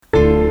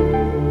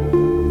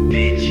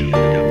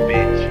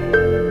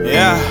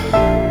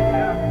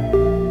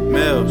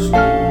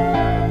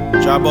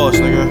Job boss,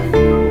 nigga.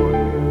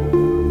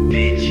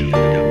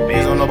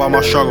 Niggas don't know about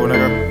my struggle,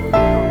 nigga.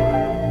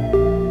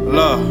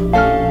 Love.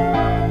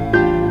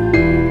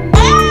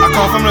 I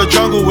come from the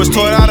jungle, was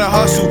taught how to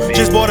hustle.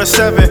 Just bought a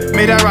 7,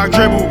 made that rock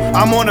dribble.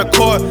 I'm on the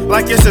court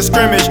like it's a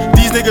scrimmage.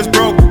 These niggas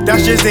broke,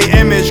 that's just their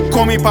image.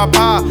 Call me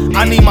Papa,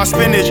 I need my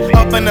spinach.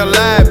 Up in the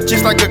lab,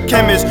 just like a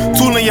chemist.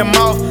 Tool in your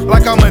mouth,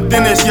 like I'm a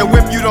dentist. Your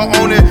whip, you don't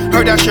own it,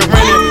 heard that shit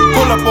rented.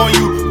 Pull up on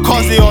you,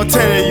 cause they all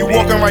tenant. You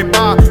walking right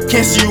by,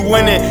 can't see you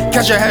winning.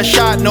 Catch a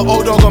headshot, no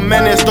old dog or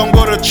menace. Don't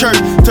go to church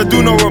to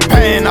do no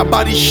repenting. I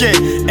body shit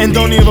and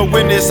don't even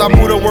witness. I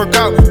move to work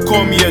out,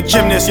 call me a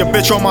gymnast. Your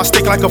bitch on my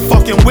stick like a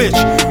fucking witch.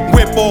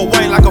 Whip all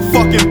white like a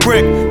fucking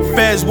brick.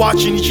 Feds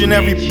watching each and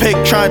every pic,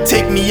 trying to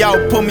take me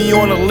out, put me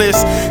on a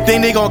list.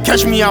 Think they gon'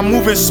 catch me, I'm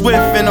moving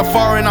swift. In the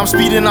foreign, I'm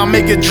speeding, I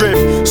make it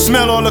drift.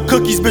 Smell all the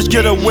cookies, bitch,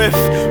 get a whiff.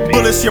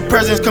 Bullets, your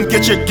presents, come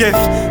get your gift.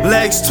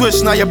 Legs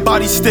twitch, now your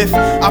body stiff.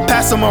 I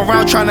pass them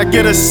around trying to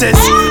get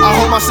assists. I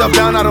hold myself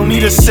down, I don't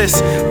need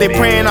assists. They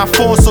praying I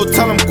fall, so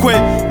tell them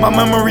quit. My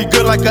memory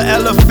good like an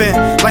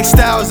elephant. Like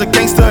Styles, a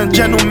gangster and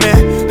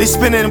gentleman. They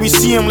spinning, we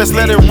see him, let's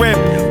let it rip.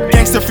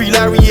 Gangsta free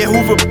Larry and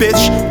Hoover,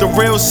 bitch. The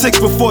real 6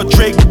 before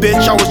Drake,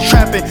 bitch. I was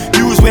trapping,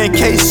 you was wearing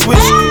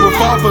K-Swiss.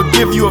 Revolver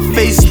give you a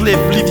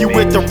facelift, leave you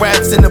with the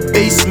rats in the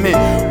basement.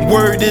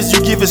 Word is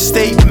you give a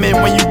statement.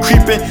 When you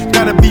creepin',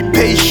 gotta be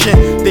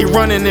patient. They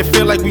running and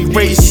feel like we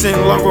racing.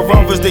 Long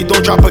revolvers, they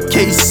don't drop a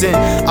case in.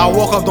 I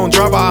walk up, don't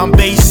drop out, I'm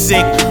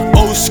basic.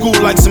 Old school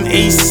like some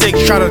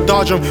A6. Try to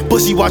dodge them,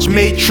 pussy watch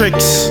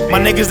Matrix. My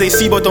niggas they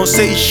see but don't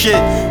say shit.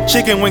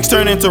 Chicken wings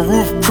turn into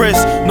roof Chris.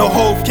 No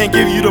hope can't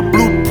give you the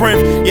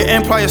blueprint. Your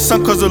empire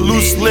sunk cause of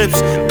loose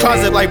lips.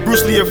 Closet like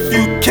Bruce Lee, a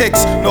few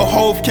kicks. No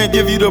hope can't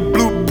give you the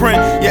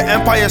blueprint. Your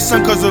empire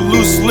sunk cause of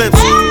loose lips.